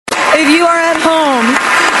if you are at home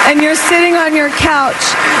and you're sitting on your couch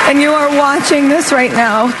and you are watching this right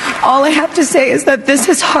now, all I have to say is that this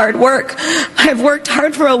is hard work. I've worked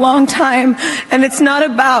hard for a long time, and it's not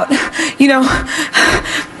about,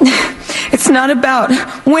 it's not about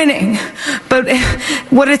winning, but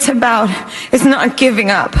what it's about is not giving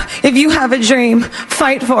up. If you have a dream,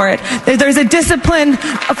 fight for it. There's a discipline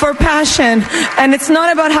for passion, and it's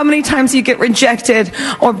not about how many times you get rejected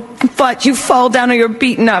or but you fall down or you're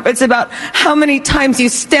beaten up. It's about how many times you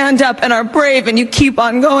stand up and are brave and you keep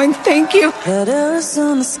on going. Thank you. How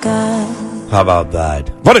about that?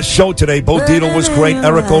 What a show today. Bo Dietl was great.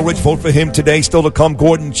 Eric Ulrich, vote for him today. Still to come,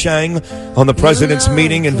 Gordon Chang on the president's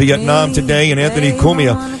meeting in Vietnam today, and Anthony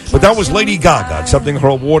Cumia. But that was Lady Gaga accepting her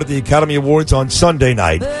award at the Academy Awards on Sunday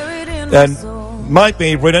night. And my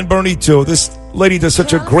favorite, and Bernie too, this lady does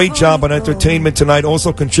such a great job on entertainment tonight.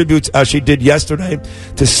 Also contributes, as she did yesterday,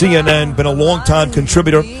 to CNN. Been a long-time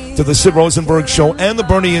contributor to the Sid Rosenberg Show and the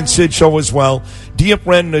Bernie and Sid Show as well. Dear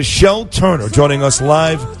friend Nischelle Turner joining us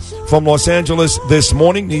live from Los Angeles this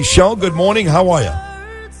morning. Nischelle, good morning. How are you?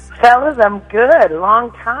 Fellas, I'm good.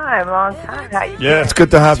 Long time. How you doing? It's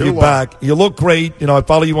good to have you back. You look great. I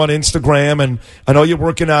follow you on Instagram, and I know you're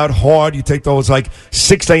working out hard. You take those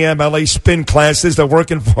 6 a.m. LA spin classes. They're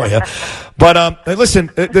working for you. But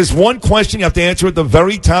listen, there's one question you have to answer at the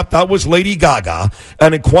very top. That was Lady Gaga.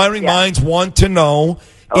 And inquiring minds want to know,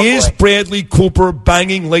 is Bradley Cooper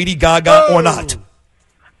banging Lady Gaga or not?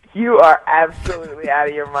 You are absolutely out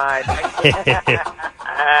of your mind.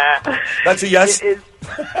 That's a yes?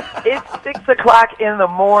 It's 6 o'clock in the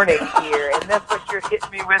morning here, and that's what you're hitting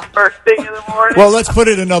me with first thing in the morning? Well, let's put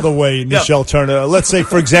it another way, Nischelle Turner. Let's say,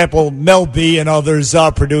 for example, Mel B and others,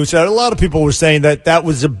 our producer, a lot of people were saying that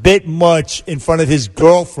was a bit much in front of his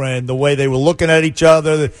girlfriend, the way they were looking at each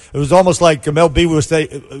other. It was almost like Mel B was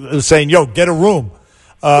saying, yo, get a room.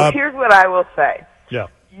 Well, here's what I will say. Yeah.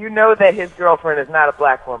 You know that his girlfriend is not a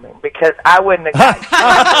black woman, because I wouldn't have got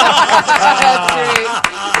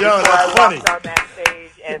that's funny. On that stage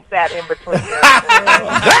and sat in between them.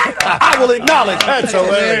 I will acknowledge that's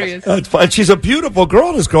hilarious. That's fine. She's a beautiful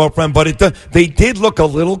girl, his girlfriend, but they did look a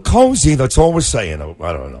little cozy. That's all we're saying.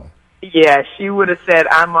 I don't know. Yeah, she would have said,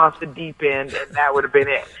 I'm off the deep end, and that would have been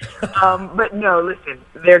it. But no, listen,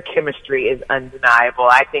 their chemistry is undeniable.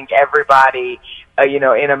 I think everybody,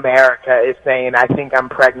 in America is saying, I think I'm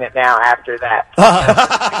pregnant now after that.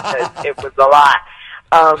 Because it was a lot.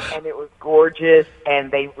 And it was gorgeous,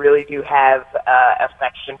 and they really do have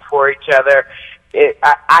affection for each other.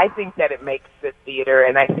 I think that it makes the theater,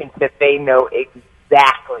 and I think that they know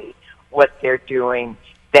exactly what they're doing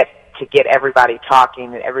to get everybody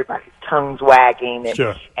talking and everybody's tongues wagging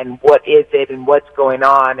and what is it and what's going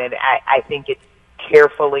on. And I think it's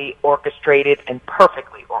carefully orchestrated and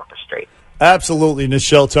perfectly orchestrated. Absolutely,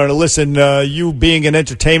 Nischelle Turner. Listen, you being an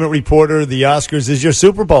entertainment reporter, the Oscars is your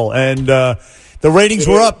Super Bowl, and the ratings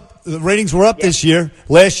were up. The ratings were up this year.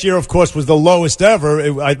 Last year, of course, was the lowest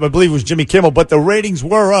ever. I believe it was Jimmy Kimmel, but the ratings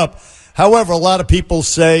were up. However, a lot of people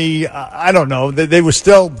say, I don't know, they were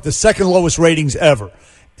still the second lowest ratings ever.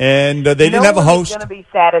 And they didn't have a host. No one is going to be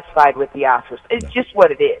satisfied with the Oscars. It's just what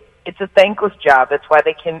it is. It's a thankless job. That's why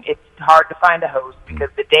it's hard to find a host, because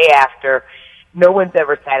the day after, no one's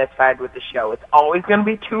ever satisfied with the show. It's always going to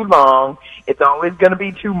be too long. It's always going to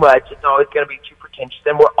be too much. It's always going to be too pretentious,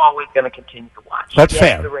 and we're always going to continue to watch. That's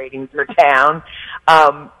fair. The ratings are down,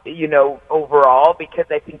 overall, because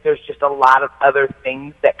I think there's just a lot of other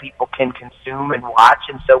things that people can consume and watch,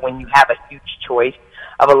 and so when you have a huge choice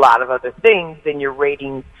of a lot of other things, then your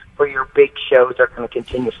ratings for your big shows are going to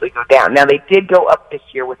continuously go down. Now, they did go up this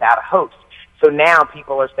year without a host, so now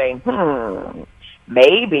people are saying,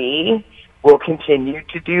 maybe we'll continue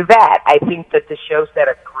to do that. I think that the show set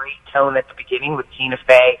a great tone at the beginning with Tina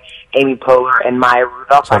Fey, Amy Poehler, and Maya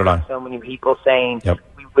Rudolph. I heard so many people saying,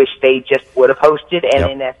 we wish they just would have hosted,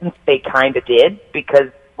 and in essence, they kind of did,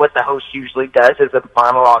 because what the host usually does is a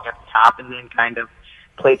monologue at the top and then kind of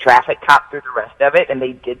play traffic cop through the rest of it, and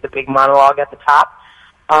they did the big monologue at the top.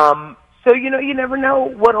 So, you never know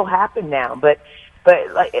what'll happen now, but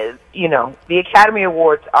the Academy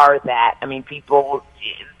Awards are that. I mean,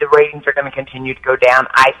 the ratings are going to continue to go down,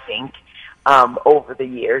 I think, over the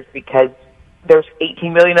years, because there's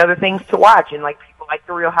 18 million other things to watch, and people like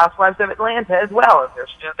The Real Housewives of Atlanta as well.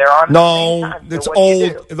 They're on. No, it's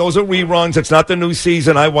old. Those are reruns. It's not the new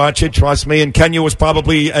season. I watch it. Trust me. And Kenya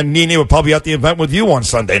and Nene were probably at the event with you on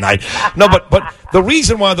Sunday night. No, but the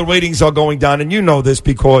reason why the ratings are going down, and you know this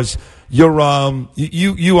because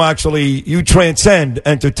you actually transcend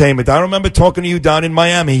entertainment. I remember talking to you down in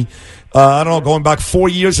Miami. I don't know, going back 4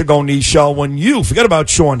 years ago, Nischelle, when you, forget about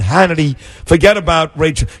Sean Hannity, forget about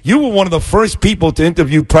Rachel, you were one of the first people to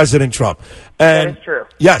interview President Trump. And, that is true.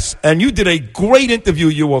 Yes, and you did a great interview.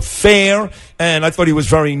 You were fair, and I thought he was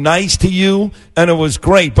very nice to you, and it was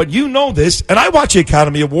great. But you know this, and I watch the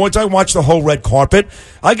Academy Awards. I watch the whole red carpet.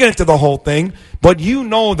 I get into the whole thing. But you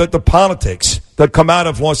know that the politics that come out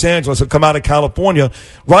of Los Angeles, that come out of California,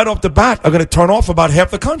 right off the bat are going to turn off about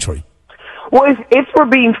half the country. Well, if we're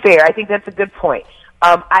being fair, I think that's a good point.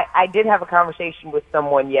 I did have a conversation with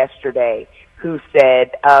someone yesterday who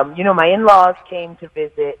said, my in-laws came to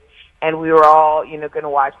visit, and we were all, going to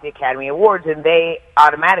watch the Academy Awards, and they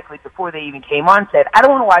automatically, before they even came on, said, I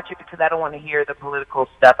don't want to watch it because I don't want to hear the political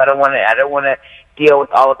stuff. I don't want to deal with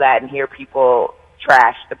all of that and hear people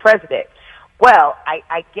trash the president. Well,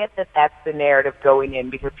 I get that that's the narrative going in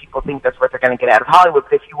because people think that's what they're going to get out of Hollywood.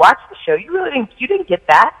 But if you watch the show, you didn't get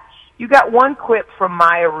that. You got one quip from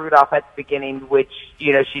Maya Rudolph at the beginning, which,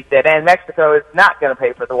 she said, and Mexico is not going to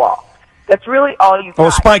pay for the wall. That's really all you got. Oh,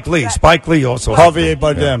 Spike Lee. Spike Lee also. Javier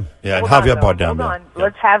Bardem. Yeah, and Javier Bardem. Hold on. Yeah.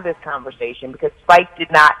 Let's have this conversation because Spike did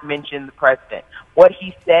not mention the president. What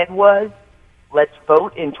he said was, let's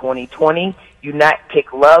vote in 2020.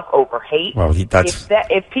 Pick love over hate. Well,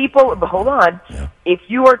 hold on. Yeah. If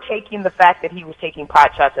you are taking the fact that he was taking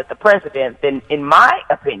pot shots at the president, then in my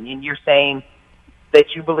opinion, you're saying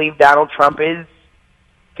that you believe Donald Trump is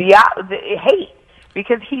the hate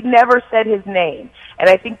because he never said his name. And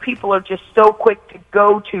I think people are just so quick to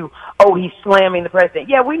go to, he's slamming the president.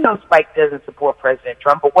 Yeah, we know Spike doesn't support President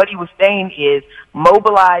Trump, but what he was saying is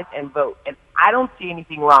mobilize and vote. And I don't see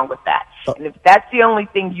anything wrong with that. And if that's the only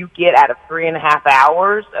thing you get out of 3.5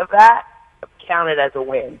 hours of that, count it as a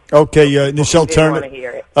win. Okay, Nischelle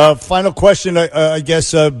Turner. Final question, I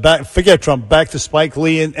guess. Forget Trump. Back to Spike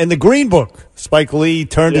Lee and the Green Book. Spike Lee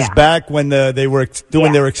turned his back when they were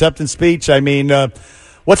doing their acceptance speech. I mean,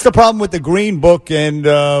 what's the problem with the Green Book? And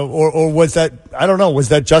or was that, I don't know, was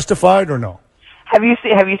that justified or no? Have you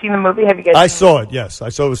seen the movie? Have you guys? I saw it. Yes, I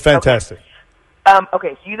saw it. It was fantastic.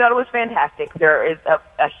 Okay, so you thought it was fantastic. There is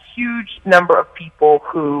a huge number of people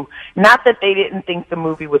who, not that they didn't think the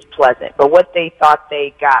movie was pleasant, but what they thought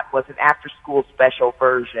they got was an after-school special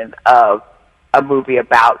version of a movie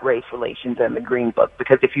about race relations and the Green Book.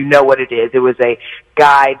 Because if you know what it was a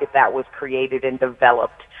guide that was created and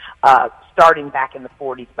developed starting back in the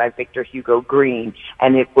 40s by Victor Hugo Green,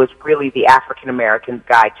 and it was really the African American's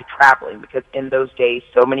guide to traveling, because in those days,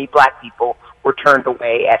 so many black people were turned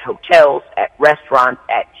away at hotels, at restaurants,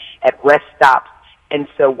 at rest stops. And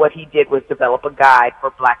so what he did was develop a guide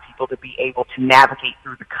for black people to be able to navigate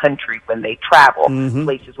through the country when they travel,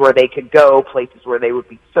 places where they could go, places where they would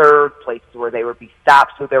be served, places where they would be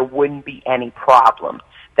stopped, so there wouldn't be any problems.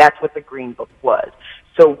 That's what the Green Book was.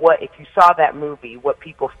 So if you saw that movie, what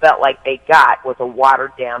people felt like they got was a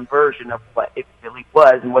watered-down version of what it really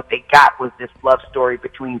was, and what they got was this love story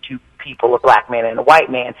between two people, a black man and a white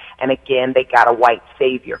man, and again, they got a white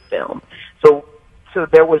savior film. So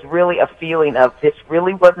there was really a feeling of this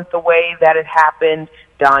really wasn't the way that it happened.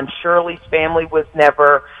 Don Shirley's family was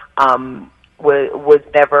never was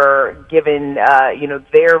never given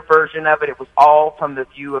their version of it. It was all from the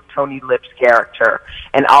view of Tony Lip's character,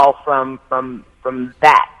 and all from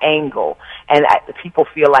that angle. And people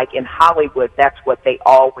feel like in Hollywood, that's what they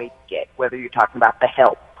always get, whether you're talking about The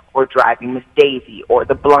Help or Driving Miss Daisy or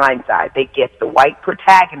The Blind Side. They get the white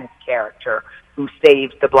protagonist character who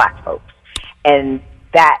saves the black folks. And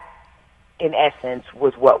that, in essence,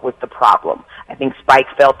 was what was the problem. I think Spike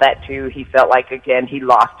felt that too. He felt like, again, he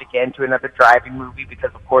lost again to another driving movie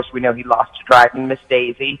because, of course, we know he lost to Driving Miss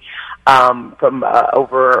Daisy from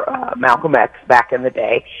over Malcolm X back in the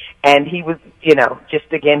day. And he was, he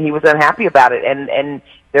was unhappy about it. And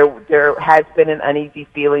there has been an uneasy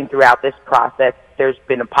feeling throughout this process. There's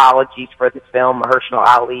been apologies for this film. Mahershala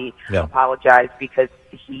Ali apologized because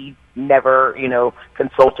he never,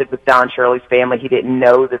 consulted with Don Shirley's family. He didn't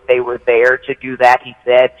know that they were there to do that. He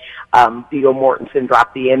said Viggo Mortensen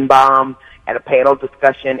dropped the N-bomb at a panel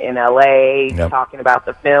discussion in L.A. talking about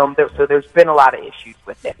the film. So there's been a lot of issues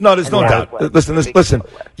with it. No, there's no doubt. Listen,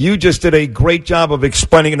 you just did a great job of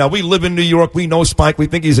explaining it. Now, we live in New York. We know Spike. We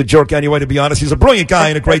think he's a jerk anyway, to be honest. He's a brilliant guy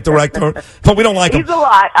and a great director, but we don't like him. He's a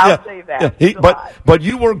lot. I'll say that. But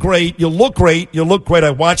you were great. You look great.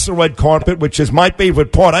 I watched the red carpet, which is my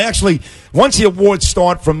favorite part. Once the awards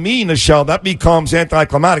start from me, Nischelle, that becomes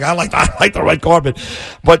anticlimactic. I like the red carpet.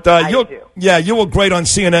 But you were great on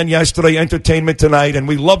CNN yesterday, Entertainment Tonight, and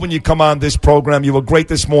we love when you come on this program. You were great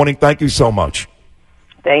this morning. Thank you so much.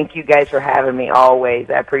 Thank you guys for having me always.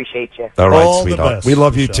 I appreciate you. All right, All the sweetheart. best, We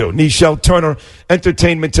love you Nischelle. too. Nischelle Turner,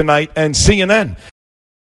 Entertainment Tonight, and CNN.